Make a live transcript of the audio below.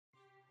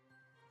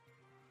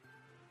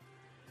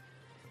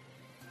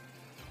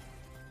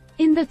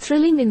In the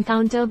thrilling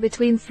encounter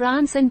between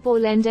France and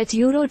Poland at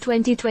Euro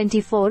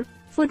 2024,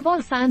 football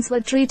fans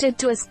were treated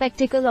to a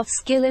spectacle of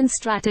skill and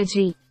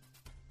strategy.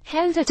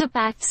 Held at a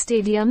packed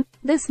stadium,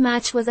 this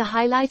match was a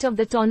highlight of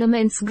the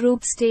tournament's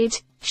group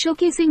stage,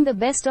 showcasing the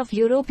best of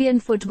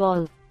European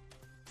football.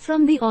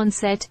 From the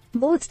onset,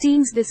 both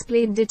teams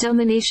displayed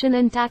determination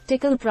and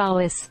tactical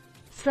prowess.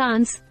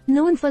 France,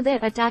 known for their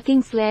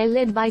attacking flair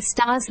led by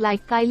stars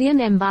like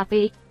Kylian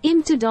Mbappé,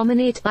 aimed to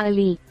dominate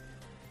early.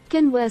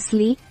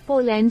 Conversely,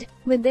 Poland,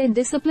 with their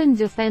disciplined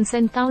defense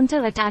and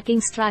counter-attacking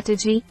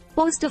strategy,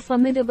 posed a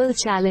formidable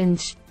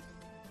challenge.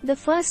 The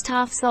first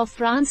half saw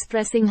France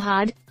pressing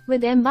hard,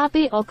 with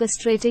Mbappé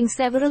orchestrating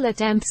several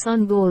attempts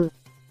on goal.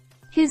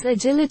 His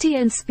agility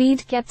and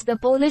speed kept the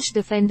Polish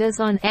defenders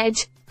on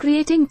edge,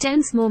 creating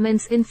tense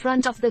moments in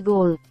front of the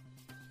goal.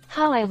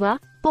 However,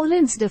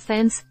 Poland's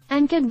defense,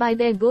 anchored by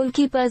their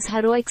goalkeeper's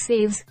heroic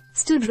saves,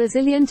 stood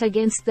resilient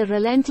against the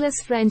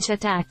relentless French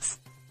attacks.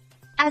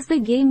 As the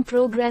game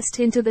progressed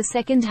into the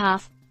second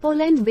half,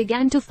 Poland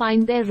began to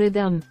find their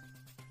rhythm.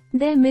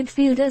 Their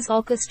midfielders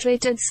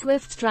orchestrated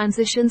swift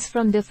transitions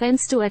from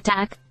defense to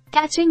attack,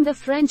 catching the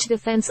French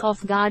defense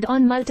off guard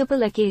on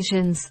multiple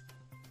occasions.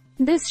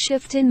 This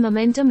shift in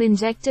momentum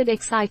injected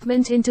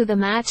excitement into the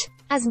match,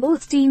 as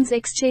both teams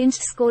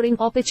exchanged scoring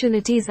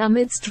opportunities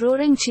amidst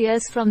roaring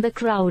cheers from the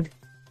crowd.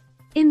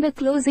 In the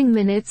closing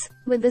minutes,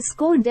 with the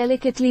score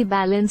delicately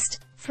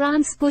balanced,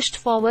 France pushed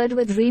forward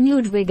with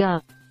renewed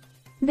vigor.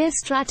 Their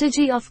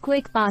strategy of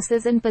quick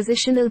passes and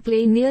positional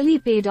play nearly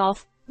paid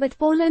off, but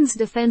Poland's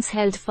defense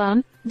held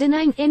firm,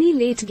 denying any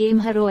late-game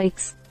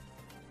heroics.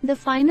 The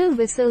final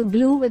whistle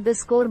blew with the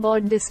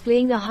scoreboard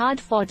displaying a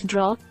hard-fought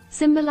draw,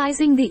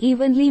 symbolizing the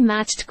evenly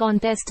matched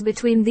contest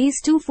between these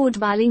two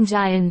footballing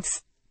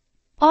giants.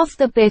 Off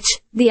the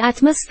pitch, the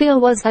atmosphere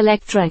was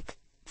electric.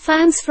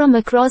 Fans from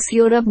across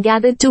Europe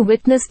gathered to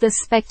witness the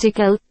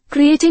spectacle,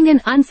 creating an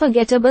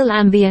unforgettable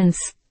ambience.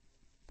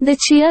 The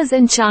cheers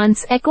and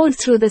chants echoed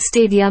through the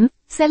stadium,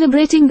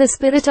 celebrating the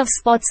spirit of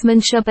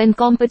sportsmanship and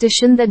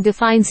competition that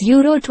defines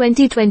Euro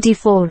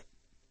 2024.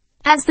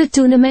 As the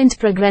tournament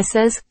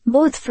progresses,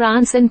 both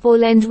France and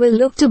Poland will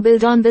look to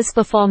build on this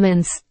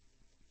performance.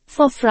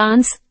 For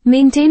France,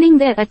 maintaining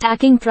their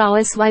attacking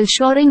prowess while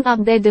shoring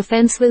up their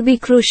defense will be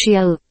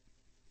crucial.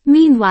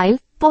 Meanwhile,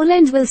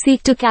 Poland will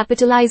seek to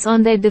capitalize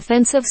on their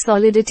defensive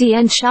solidity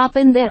and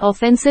sharpen their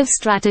offensive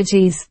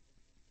strategies.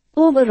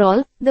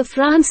 Overall, the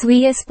France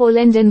vs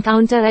Poland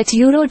encounter at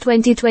Euro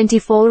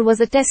 2024 was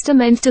a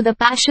testament to the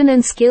passion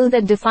and skill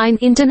that define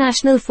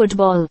international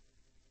football.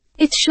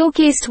 It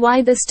showcased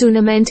why this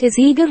tournament is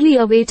eagerly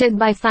awaited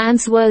by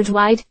fans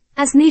worldwide,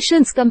 as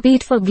nations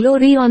compete for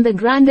glory on the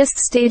grandest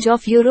stage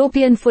of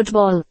European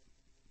football.